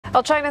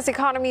Well, China's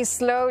economy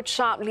slowed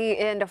sharply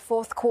in the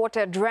fourth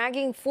quarter,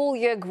 dragging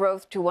full-year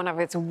growth to one of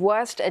its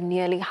worst in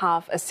nearly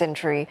half a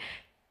century.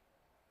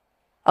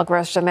 Our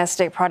gross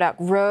domestic product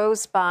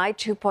rose by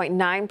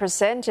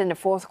 2.9% in the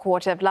fourth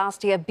quarter of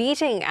last year,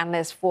 beating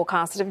analysts'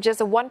 forecasts of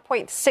just a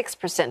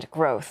 1.6%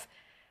 growth.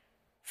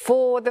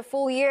 For the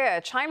full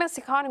year, China's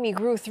economy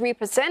grew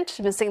 3%,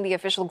 missing the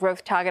official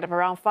growth target of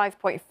around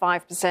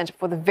 5.5%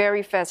 for the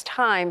very first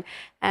time.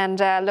 And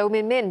Lo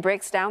Min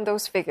breaks down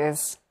those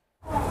figures.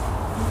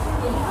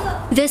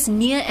 This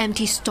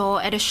near-empty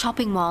store at a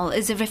shopping mall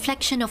is a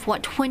reflection of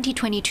what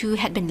 2022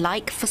 had been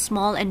like for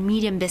small and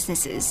medium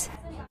businesses.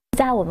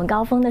 在我们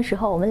高峰的时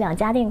候，我们2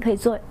家店可以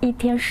做1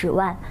天10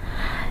万，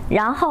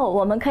然后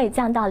我们可以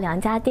降到2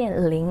家店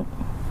0。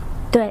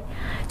对，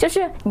就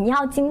是你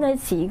要经得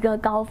起一个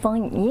高峰，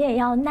你也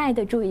要耐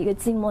得住一个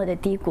寂寞的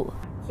低谷。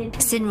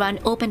 Sinran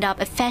opened up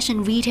a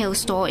fashion retail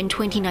store in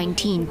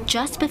 2019,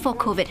 just before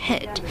COVID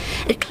hit.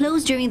 It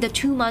closed during the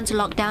 2-month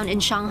lockdown in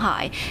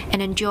Shanghai and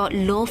endured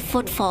low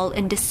footfall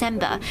in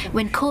December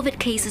when COVID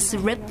cases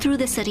ripped through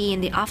the city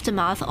in the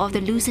aftermath of the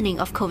loosening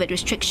of COVID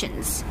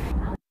restrictions.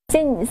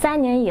 近3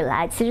年以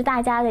来，其实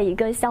大家的一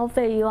个消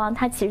费欲望，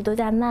它其实都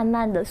在慢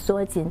慢的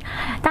缩紧，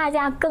大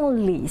家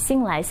更理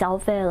性来消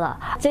费了。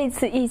这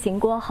次疫情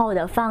过后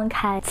的放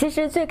开，其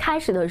实最开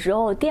始的时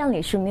候店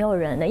里是没有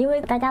人的，因为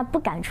大家不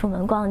敢出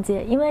门逛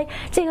街，因为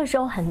这个时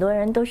候很多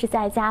人都是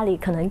在家里，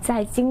可能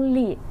在经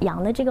历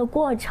阳的这个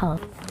过程。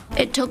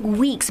It took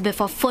weeks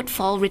before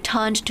footfall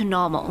returned to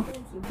normal.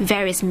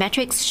 Various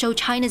metrics show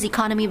China's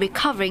economy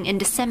recovering in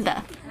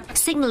December,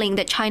 signaling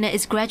that China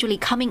is gradually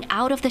coming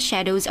out of the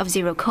shadows of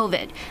zero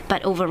COVID.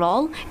 But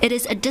overall, it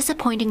is a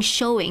disappointing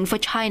showing for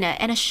China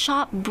and a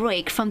sharp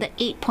break from the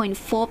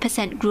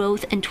 8.4%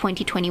 growth in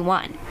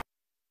 2021.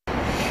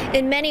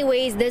 In many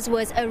ways, this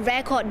was a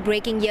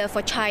record-breaking year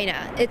for China.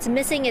 It's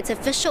missing its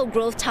official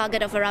growth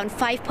target of around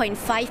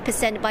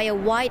 5.5% by a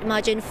wide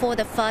margin for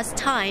the first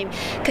time.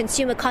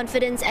 Consumer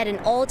confidence at an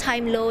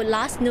all-time low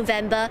last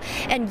November,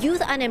 and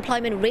youth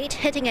unemployment rate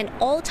hitting an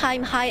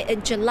all-time high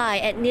in July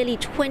at nearly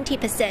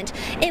 20%.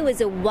 It was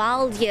a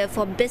wild year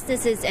for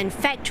businesses and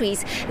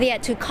factories. They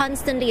had to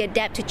constantly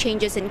adapt to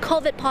changes in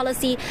COVID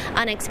policy,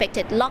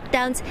 unexpected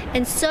lockdowns,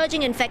 and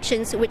surging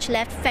infections, which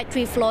left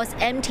factory floors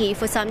empty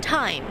for some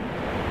time.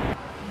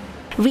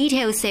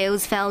 Retail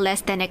sales fell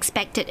less than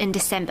expected in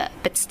December,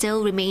 but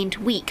still remained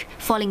weak,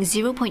 falling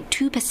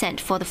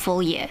 0.2% for the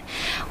full year.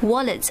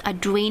 Wallets are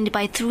drained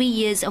by 3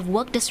 years of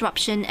work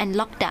disruption and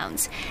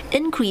lockdowns.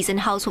 Increase in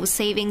household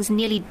savings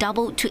nearly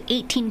doubled to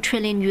 18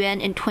 trillion yuan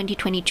in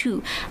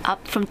 2022,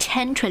 up from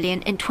 10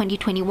 trillion in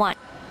 2021.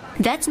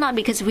 That's not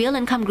because real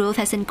income growth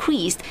has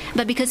increased,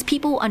 but because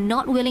people are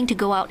not willing to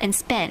go out and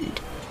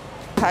spend.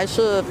 还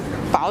是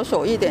保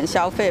守一点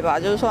消费吧，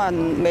就算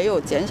没有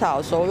减少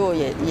收入，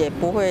也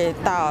不会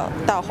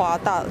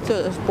就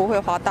是不会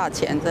花大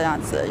钱这样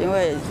子，因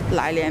为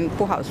来年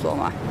不好说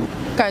嘛。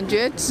感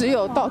觉只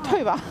有倒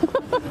退吧，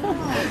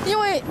因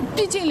为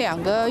毕竟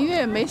2个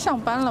月没上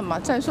班了嘛。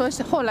再说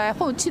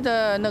后期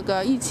的那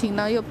个疫情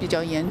呢又比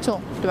较严重，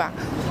对吧？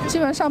基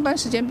本上上班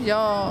时间比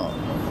较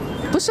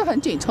不是很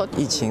紧凑。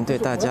疫情对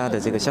大家的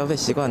这个消费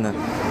习惯呢，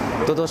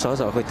多多少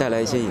少会带来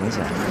一些影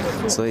响，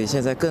所以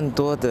现在更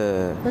多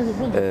的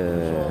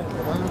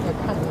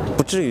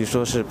不至于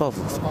说是报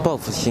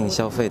复性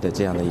消费的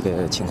这样的一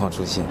个情况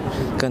出现，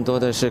更多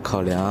的是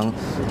考量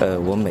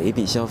我每一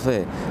笔消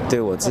费对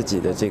我自己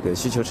的这个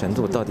需求程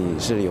度到底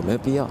是有没有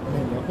必要。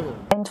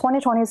In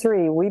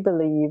 2023, we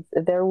believe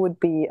there would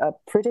be a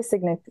pretty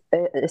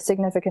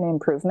significant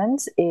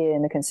improvement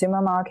in the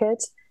consumer market.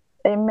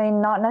 It may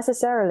not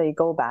necessarily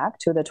go back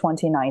to the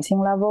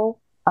 2019 level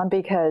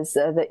because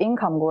the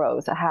income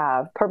growth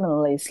have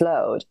permanently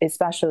slowed,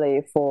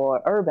 especially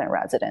for urban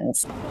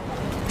residents.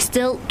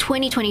 Still,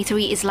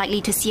 2023 is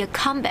likely to see a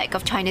comeback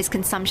of China's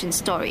consumption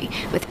story,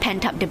 with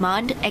pent-up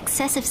demand,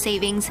 excessive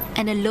savings,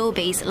 and a low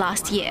base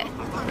last year.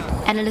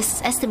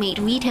 Analysts estimate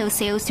retail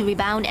sales to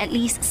rebound at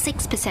least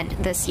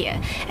 6% this year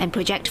and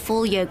project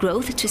full-year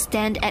growth to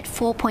stand at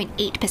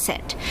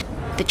 4.8%.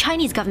 The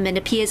Chinese government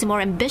appears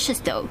more ambitious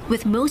though,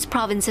 with most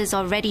provinces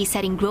already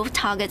setting growth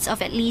targets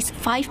of at least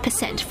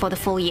 5% for the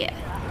full year.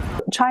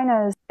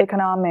 China's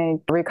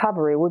economic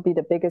recovery would be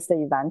the biggest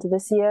event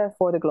this year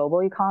for the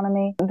global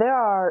economy. There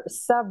are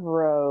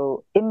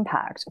several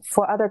impacts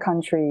for other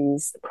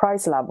countries'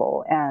 price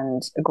level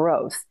and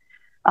growth.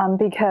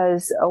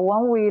 Because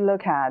when we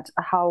look at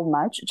how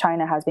much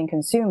China has been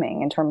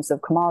consuming in terms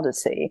of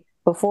commodity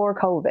before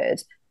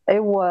COVID,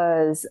 it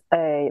was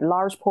a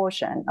large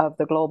portion of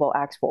the global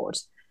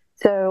exports.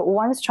 So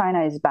once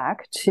China is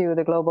back to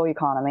the global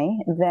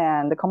economy,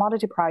 then the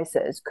commodity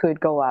prices could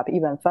go up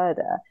even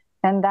further.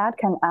 And that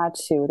can add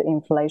to the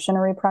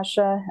inflationary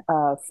pressure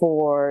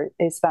for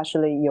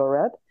especially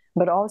Europe,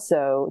 but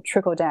also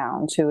trickle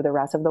down to the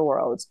rest of the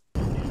world.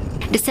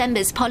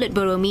 December's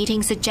Politburo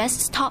meeting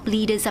suggests top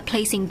leaders are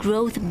placing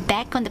growth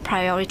back on the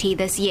priority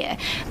this year,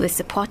 with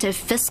supportive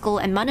fiscal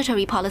and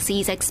monetary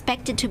policies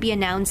expected to be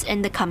announced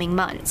in the coming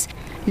months.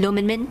 Lo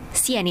Min,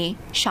 CNA,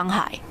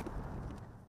 Shanghai.